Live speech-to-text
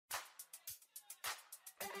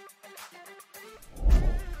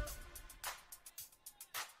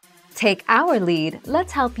Take our lead,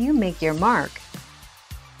 let's help you make your mark.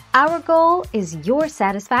 Our goal is your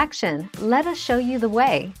satisfaction. Let us show you the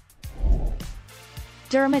way.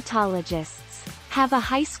 Dermatologists have a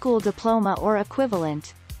high school diploma or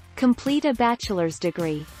equivalent, complete a bachelor's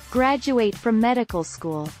degree, graduate from medical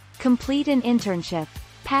school, complete an internship,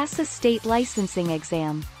 pass a state licensing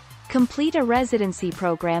exam, complete a residency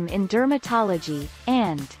program in dermatology,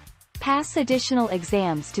 and pass additional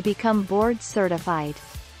exams to become board certified.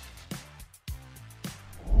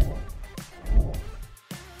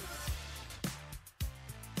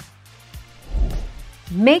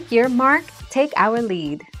 Make your mark, take our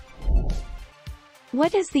lead.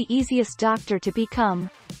 What is the easiest doctor to become?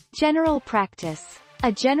 General practice.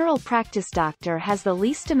 A general practice doctor has the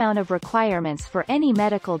least amount of requirements for any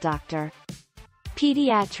medical doctor.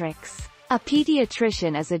 Pediatrics. A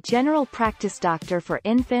pediatrician is a general practice doctor for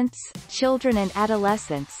infants, children and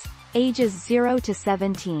adolescents, ages 0 to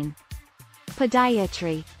 17.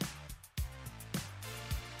 Podiatry.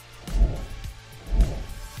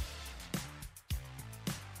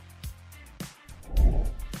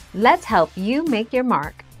 Let's help you make your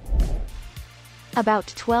mark. About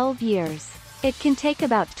 12 years. It can take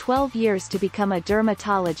about 12 years to become a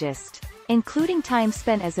dermatologist, including time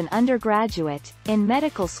spent as an undergraduate, in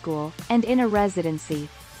medical school, and in a residency.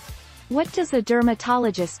 What does a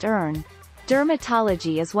dermatologist earn?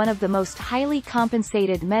 Dermatology is one of the most highly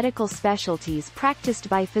compensated medical specialties practiced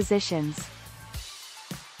by physicians.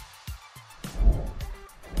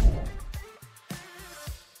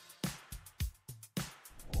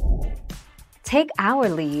 Take our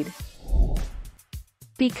lead.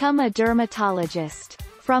 Become a dermatologist.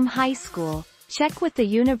 From high school, check with the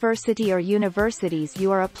university or universities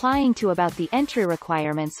you are applying to about the entry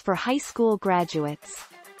requirements for high school graduates.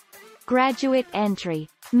 Graduate entry.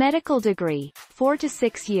 Medical degree, 4 to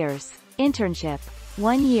 6 years. Internship,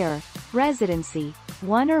 1 year. Residency,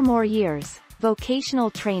 1 or more years. Vocational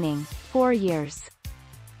training, 4 years.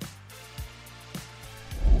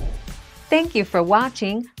 Thank you for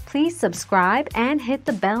watching. Please subscribe and hit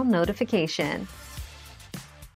the bell notification.